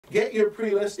Get your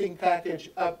pre-listing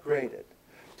package upgraded.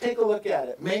 Take a look at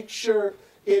it. Make sure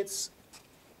it's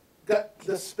got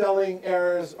the spelling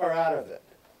errors are out of it.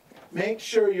 Make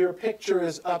sure your picture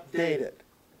is updated.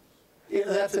 You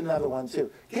know, that's another one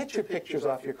too. Get your pictures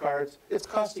off your cards. It's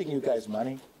costing you guys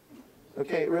money.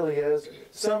 Okay, it really is.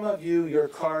 Some of you, your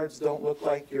cards don't look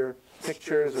like your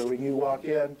pictures, or when you walk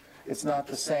in, it's not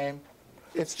the same.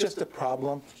 It's just a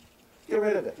problem. Get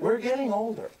rid of it. We're getting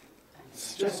older.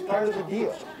 It's just part of the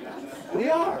deal. We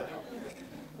are.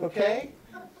 Okay?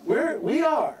 We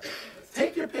are.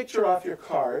 Take your picture off your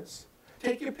cards.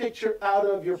 Take your picture out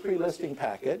of your pre-listing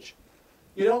package.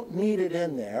 You don't need it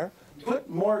in there. Put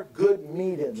more good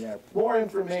meat in there. More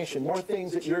information, more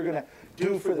things that you're going to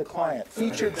do for the client.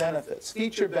 Feature benefits.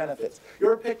 Feature benefits.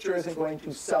 Your picture isn't going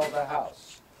to sell the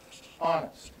house.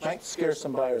 Honest. Might scare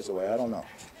some buyers away. I don't know.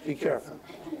 Be careful.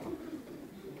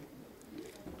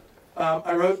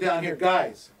 I wrote down here,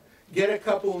 guys, get a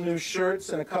couple new shirts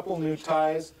and a couple new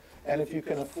ties, and if you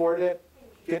can afford it,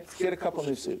 get a couple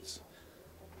new suits.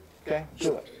 Okay?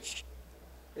 Do it.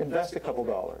 Invest a couple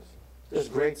dollars. There's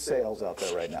great sales out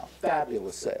there right now.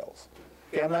 Fabulous sales.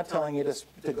 Okay, I'm not telling you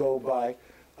to go buy,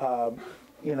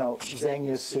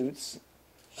 Zegna suits.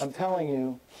 I'm telling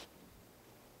you,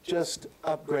 just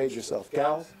upgrade yourself.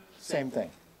 Gals, same thing.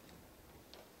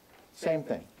 Same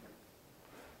thing.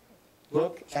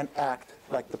 Look and act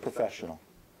like the professional.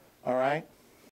 All right?